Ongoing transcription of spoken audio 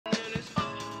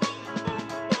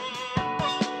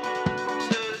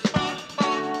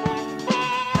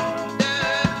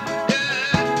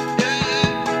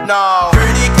no.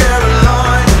 Pretty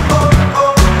Caroline,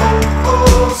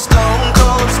 stone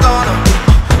cold stunner.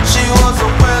 She was a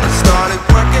winner, started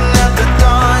working at the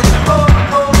dime.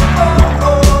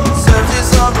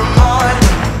 Searches of her mind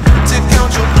to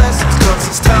count your blessings, cause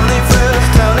it's town ain't fair,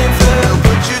 town ain't fair.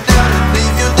 Put you down and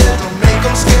leave you dead, don't make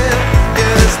them scared.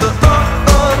 Yeah, it's the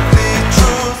ugly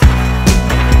truth.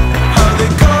 How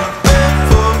they coming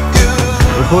for you.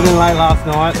 We pulled in late last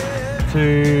night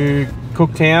to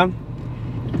Cooktown.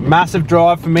 Massive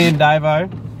drive for me and Davo.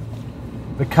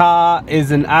 The car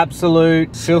is an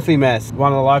absolute filthy mess.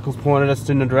 One of the locals pointed us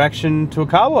in the direction to a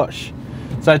car wash.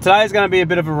 So today's going to be a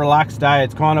bit of a relaxed day.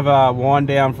 It's kind of a wind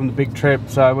down from the big trip.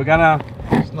 So we're gonna...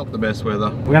 It's not the best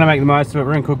weather. We're gonna make the most of it.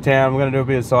 We're in Cooktown. We're gonna do a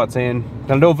bit of sightseeing.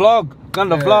 Gonna do a vlog.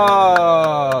 Gonna do a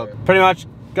vlog. Pretty much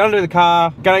gonna do the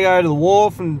car. Gonna go to the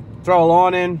wharf and throw a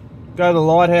line in. Go to the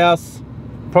lighthouse.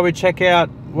 Probably check out,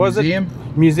 what was it?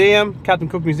 Museum, Captain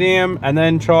Cook Museum, and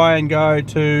then try and go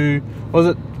to, what was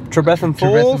it, Trebetham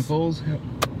Falls? Trebetham Falls, yep.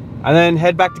 And then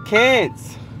head back to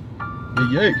Cairns.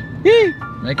 Yee.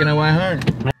 Making our way home.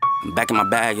 Back in my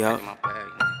bag, yo.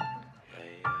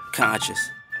 Conscious.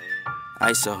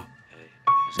 ISO.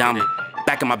 Diamond.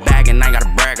 Back in my bag and I ain't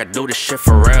gotta brag, I do this shit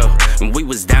for real. When we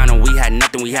was down and we had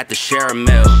nothing, we had to share a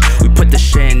meal. We put the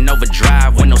shit in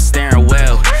overdrive with no steering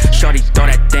wheel. Shorty throw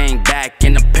that thing back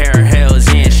in a pair of heels.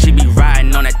 Yeah, and she be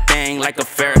riding on that thing like a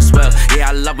Ferris wheel. Yeah,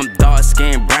 I love them dark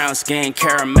skin, brown skin,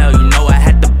 caramel. You know I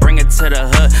had to bring it to the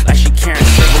hood like she Karen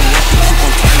Civil. Let she keep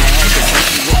on turning her head, cause when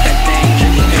she whip that thing,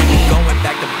 jiggle, and we going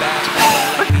back to back.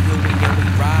 Like we do, we get we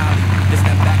ride. This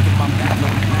that back in my back.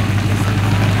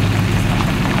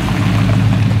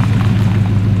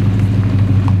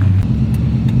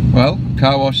 Well,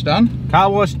 car wash done.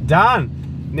 Car wash done.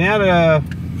 Now to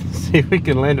see if we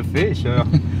can land a fish.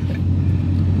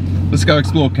 Let's go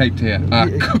explore Cape Town.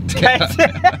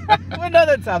 Cooktown. We're not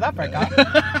in South Africa.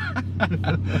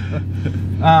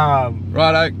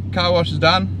 Righto, car wash is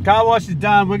done. Car wash is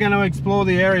done. We're going to explore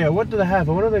the area. What do they have?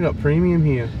 I wonder if they got premium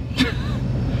here.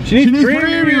 She needs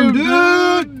premium,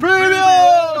 dude!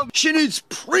 Premium! She needs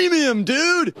premium,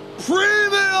 dude.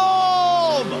 Premium.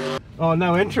 Oh,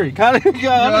 no entry. Can't even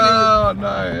go. No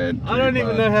entry, I don't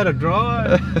even know how to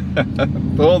drive.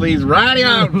 All these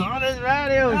radios. All these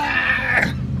radios.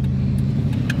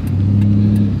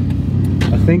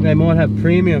 I think they might have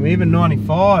premium, even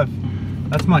 95.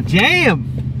 That's my jam.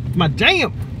 My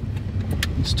jam.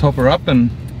 Let's top her up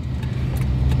and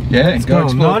Let's go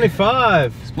explore.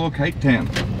 95. Explore Cape Town.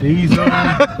 Diesel.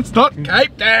 It's not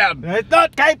Cape Town. It's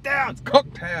not Cape Town. It's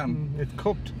Cooktown. It's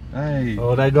cooked. Hey.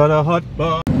 Oh, they got a hot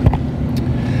bar.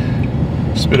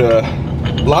 Just a bit of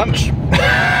lunch.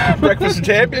 Breakfast of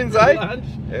champions, eh? Lunch.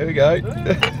 There we go.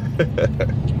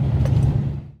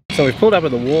 So we've pulled up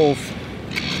at the wharf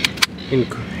in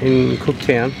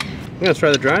Cooktown. I'm going to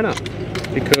throw the drone up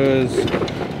because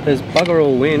there's bugger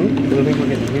all wind and I think we're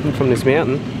getting hidden from this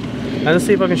mountain. And let's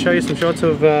see if I can show you some shots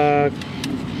of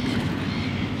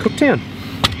Cooktown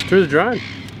through the drone.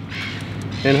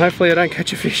 And hopefully I don't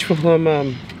catch a fish while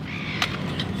I'm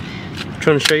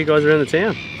trying to show you guys around the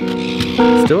town.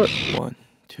 Let's do it. 1,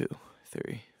 2,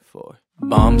 3, 4.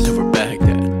 Bombs over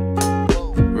Baghdad.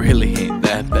 Really ain't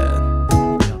that bad.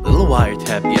 Little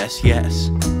wiretap, yes, yes.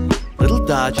 Little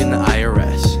dodge in the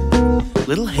IRS.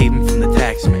 Little haven from the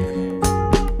taxman.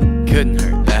 Couldn't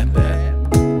hurt that bad.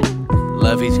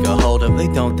 Levies go hold up, they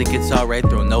don't think it's alright.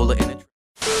 Throw NOLA in a...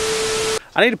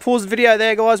 I need to pause the video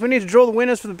there, guys. We need to draw the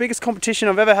winners for the biggest competition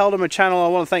I've ever held on my channel. I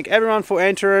want to thank everyone for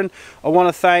entering. I want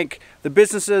to thank the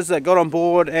businesses that got on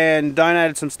board and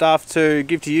donated some stuff to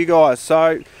give to you guys.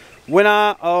 So,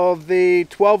 winner of the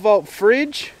 12-volt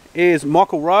fridge is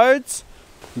Michael Rhodes.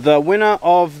 The winner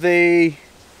of the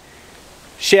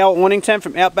shower awning tent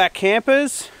from Outback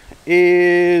Campers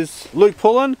is Luke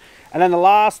Pullen. And then the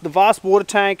Vaast water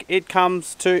tank, it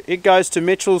goes to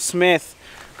Mitchell Smith.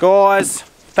 Guys,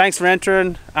 thanks for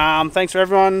entering. Thanks for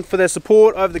everyone for their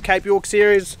support over the Cape York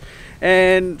series.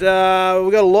 And we've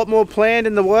got a lot more planned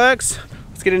in the works.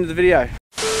 Let's get into the video.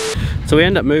 So we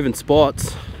end up moving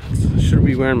spots. Should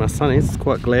be wearing my sunnies, it's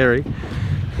quite glary.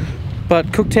 But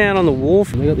Cooktown on the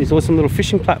wharf, they got these awesome little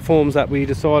fishing platforms that we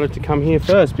decided to come here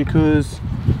first because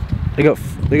they got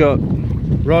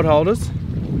rod holders.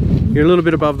 You're a little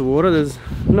bit above the water. There's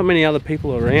not many other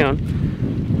people around.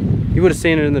 You would have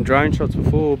seen it in the drone shots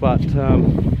before, but I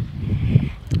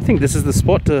think this is the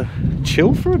spot to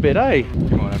chill for a bit, eh?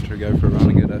 You might have to go for a run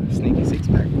and get a sneaky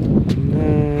six-pack.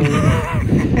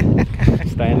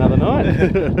 Stay another night.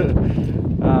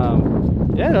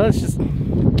 Yeah, let's just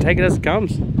take it as it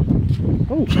comes.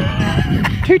 Oh,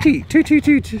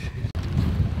 toot.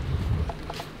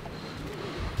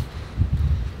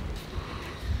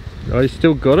 Oh, you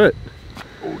still got it?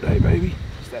 All day, baby.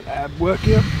 It's that ab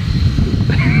workout.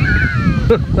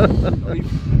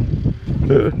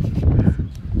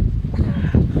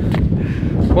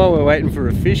 While we're waiting for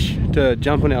a fish to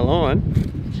jump on our line,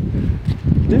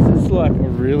 this is like a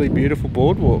really beautiful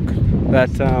boardwalk. That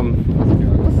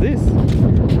what's this?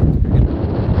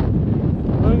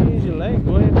 Don't use your leg.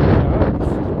 Why have your arms?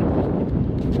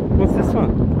 What's this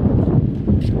one?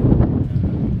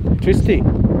 Twisty.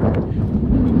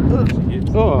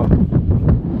 Oh,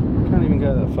 can't even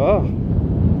go that far.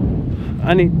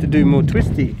 I need to do more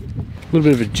twisty. A little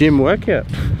bit of a gym workout.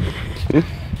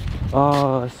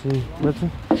 Oh, I see. I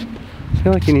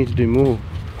feel like you need to do more.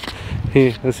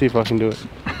 Here, let's see if I can do it.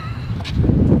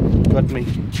 Got me.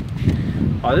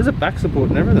 Oh, there's a back support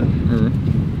and everything.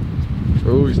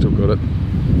 Oh, you still got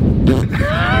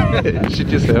it. Shit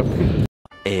yourself.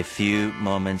 A few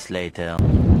moments later.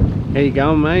 How you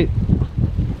going, mate?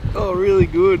 Oh, really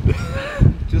good.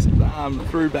 Just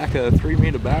threw back a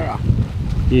 3-meter barra.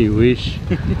 You wish.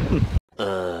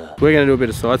 We're going to do a bit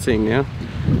of sightseeing now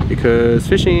because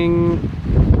fishing,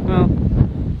 well,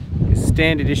 is a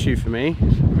standard issue for me.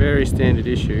 Very standard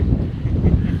issue.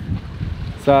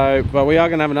 So, but we are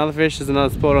going to have another fish. There's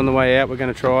another spot on the way out we're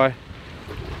going to try.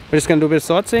 We're just going to do a bit of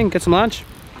sightseeing, get some lunch.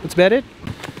 That's about it.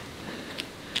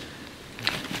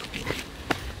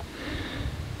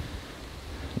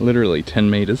 Literally 10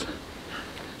 meters.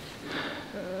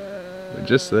 We're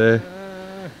just there.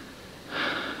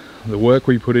 The work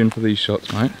we put in for these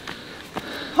shots, mate.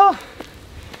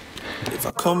 If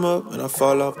I come up and I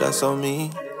fall off, that's on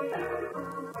me.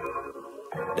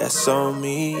 That's on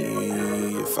me.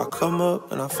 If I come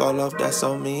up and I fall off, that's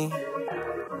on me.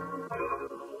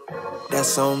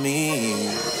 That's on me.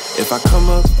 If I come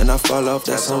up and I fall off,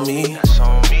 that's on me.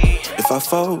 If I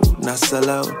fold and I sell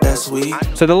out, that's weak.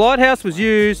 So the lighthouse was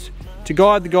used to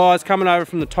guide the guys coming over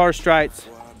from the Torres Straits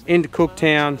into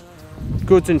Cooktown,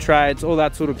 goods and trades, all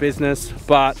that sort of business.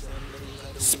 But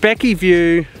Specky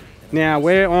View, now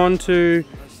we're on to,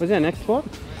 what's our next spot?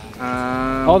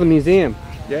 Oh, the museum.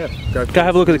 Yeah, go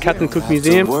have a look at the Captain Cook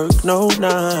Museum. Work no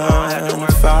 9 to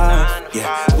 5.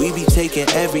 Yeah, we be taking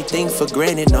everything for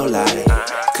granted, no lie.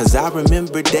 Cause I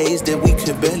remember days that we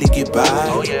could barely get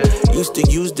by. Used to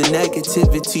use the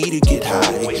negativity to get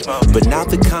high. But now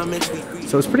the comments we read.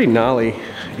 So it's pretty gnarly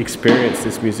experience,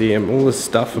 this museum. All this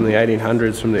stuff from the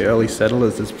 1800s, from the early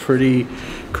settlers, is pretty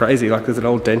crazy. Like there's an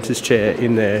old dentist chair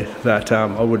in there that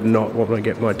I would not want to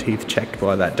get my teeth checked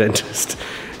by that dentist.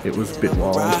 It was a bit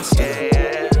wild.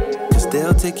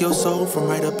 They'll take your soul from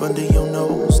right up under your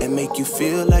nose and make you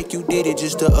feel like you did it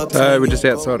just to up. So we're just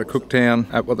outside of Cooktown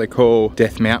at what they call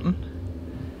Death Mountain.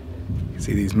 You can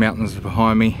see these mountains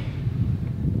behind me.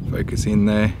 Focus in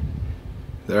there.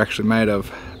 They're actually made of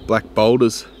black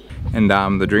boulders. And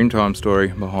the Dreamtime story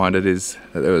behind it is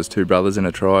that there was 2 brothers in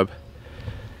a tribe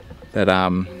that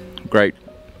had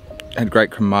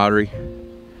great camaraderie.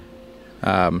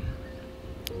 And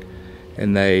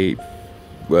they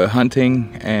were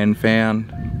hunting and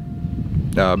found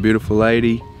a beautiful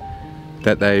lady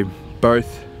that they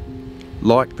both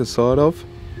liked the sight of,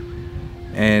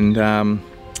 and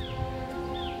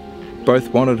both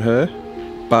wanted her,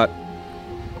 but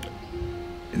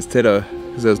instead of,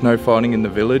 because there was no fighting in the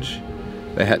village,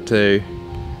 they had to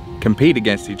compete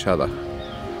against each other.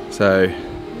 So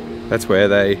that's where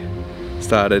they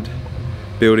started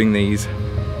building these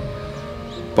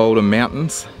boulder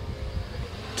mountains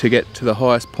to get to the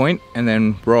highest point and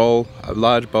then roll a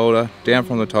large boulder down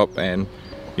from the top and,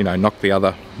 you know, knock the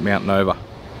other mountain over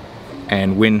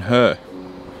and win her.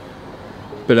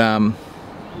 But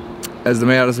as the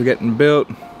mountains were getting built,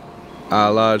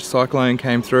 a large cyclone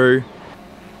came through.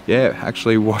 Yeah,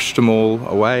 actually washed them all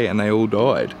away and they all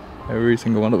died, every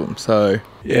single one of them. So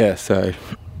yeah, so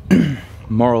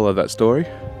moral of that story,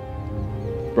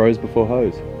 bros before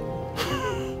hoes.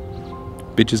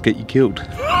 Bitches get you killed.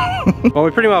 Well, we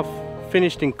pretty well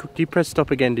finished in Cook. You pressed stop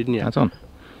again, didn't you? That's on.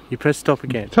 You pressed stop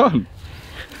again. It's on.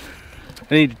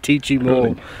 I need to teach you more.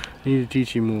 I need to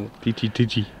teach you more.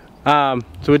 Teachy.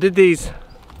 So we did these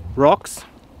rocks.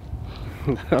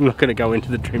 I'm not going to go into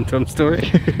the Dreamtime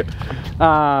story.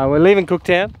 We're leaving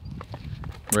Cooktown.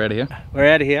 We're out of here.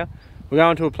 We're out of here. We're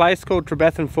going to a place called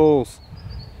Trebethan Falls.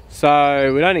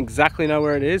 So we don't exactly know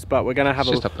where it is, but we're going to have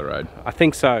It's just up the road. I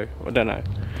think so. I don't know.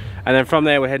 And then from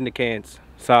there we're heading to Cairns.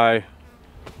 So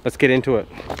let's get into it.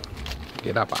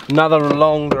 Get up. Another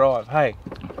long drive. Hey.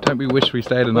 Don't we wish we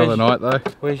stayed another night though?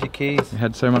 Where's your keys? We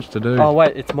had so much to do. Oh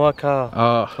wait, it's my car.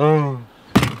 Oh.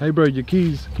 Hey bro, your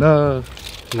keys. Nah.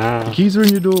 Your keys are in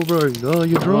your door, bro. Oh,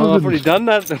 you're driving. Oh, I've already done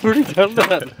that. I've already done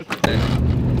that.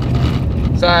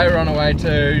 So we're on our way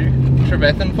to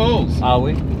Trevethan Falls. Are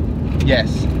we?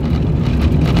 Yes.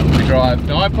 We drive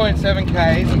 9.7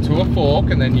 k's into a fork,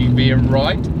 and then you veer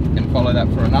right and follow that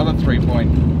for another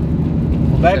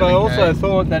 3.7 Babe, I also k's.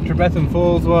 thought that Trevethan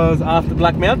Falls was after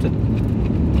Black Mountain.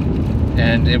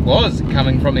 And it was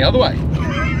coming from the other way.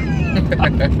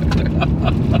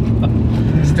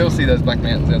 Still see those black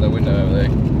mountains out the window over there.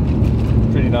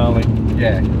 Pretty gnarly.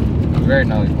 Yeah, very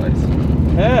gnarly place.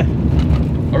 Yeah.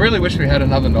 I really wish we had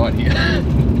another night here,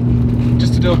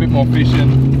 just to do a bit more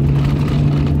fishing.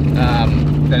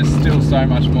 There's still so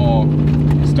much more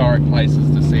historic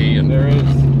places to see, and There is.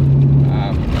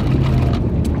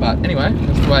 but anyway,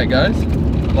 that's the way it goes.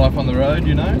 Life on the road,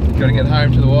 you know. Got to get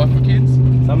home to the wife and kids.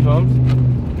 Sometimes.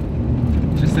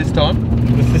 Just this time.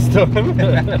 Just this time.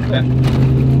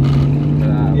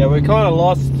 Yeah, we kind of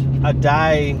lost a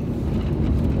day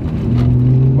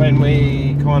when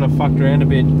we kind of fucked around a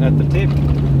bit at the tip.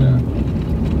 Yeah.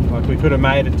 Like we could have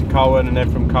made it to Cohen and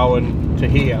then from Cohen to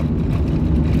here.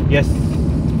 Yes,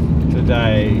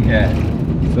 today. Yeah.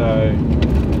 So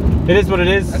it is what it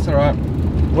is. That's alright.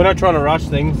 We're not trying to rush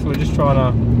things. We're just trying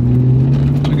to.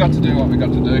 We got to do what we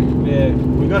got to do. Yeah,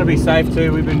 we've got to be safe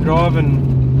too. We've been driving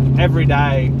every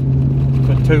day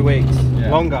for 2 weeks. Yeah.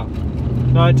 Longer.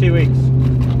 No, 2 weeks.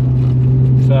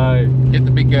 So Get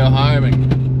the big girl home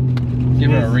and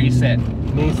give her a reset.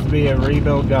 needs to be a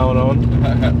rebuild going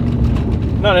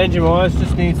on. Not engine wise,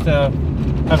 just needs to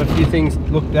have a few things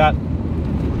looked at.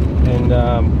 And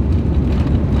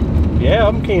yeah,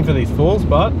 I'm keen for these falls,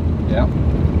 but Yeah.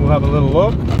 we'll have a little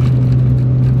look.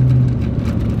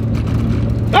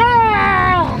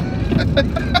 Ah!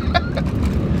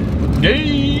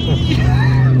 Yay!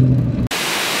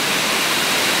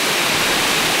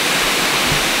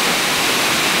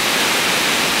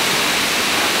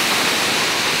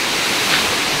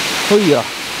 Oh yeah.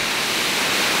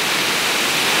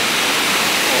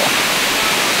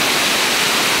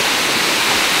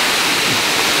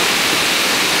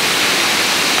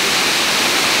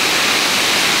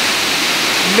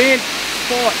 Mint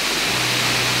spot.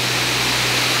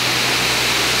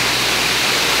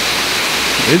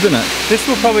 Isn't it? This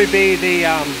will probably be the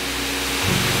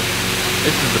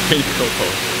This is the pinnacle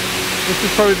course. this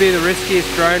will probably be the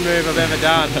riskiest drone move I've ever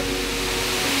done.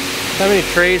 So many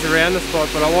trees around the spot,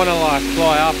 but I want to like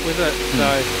fly up with it.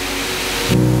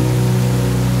 So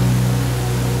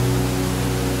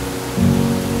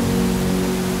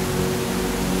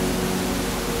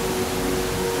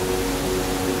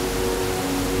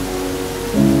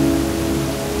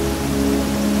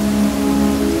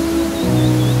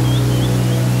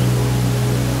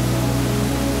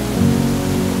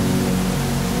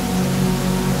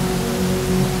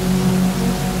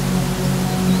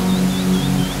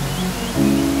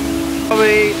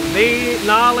probably the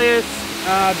gnarliest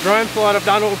drone flight I've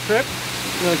done all trip.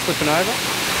 Really flipping over.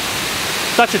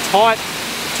 Such a tight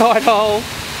hole,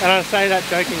 and I say that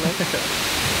jokingly.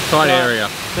 Tight area.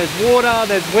 There's water,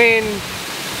 there's wind,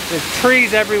 there's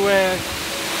trees everywhere.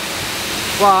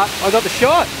 But I got the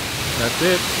shot. That's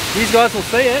it. You guys will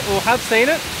see it, or have seen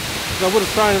it. I would have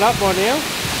thrown it up by now.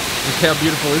 Look how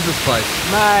beautiful is this place.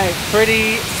 Mate,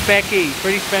 pretty specky,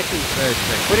 pretty specky. Very If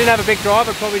special. we didn't have a big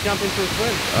driver, I'd probably jump into a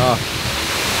swim. Oh,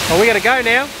 Well, we gotta go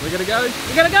now. we gotta go.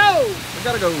 We gotta go! We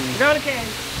gotta go. We're going to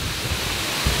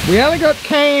Cairns. We only got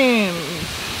cans.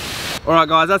 Alright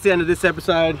guys, that's the end of this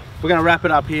episode. We're going to wrap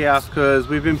it up here because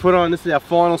we've been put on, this is our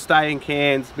final stay in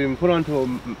Cairns. We've been put on to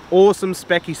an awesome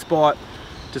specky spot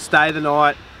to stay the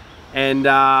night, and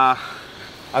I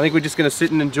think we're just going to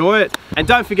sit and enjoy it. And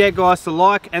don't forget guys to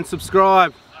like and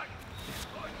subscribe.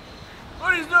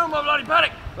 What are you doing, my bloody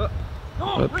paddock?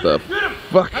 What the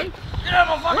fuck? Get out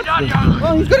of my fucking yard, you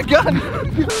Oh, he's got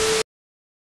a gun!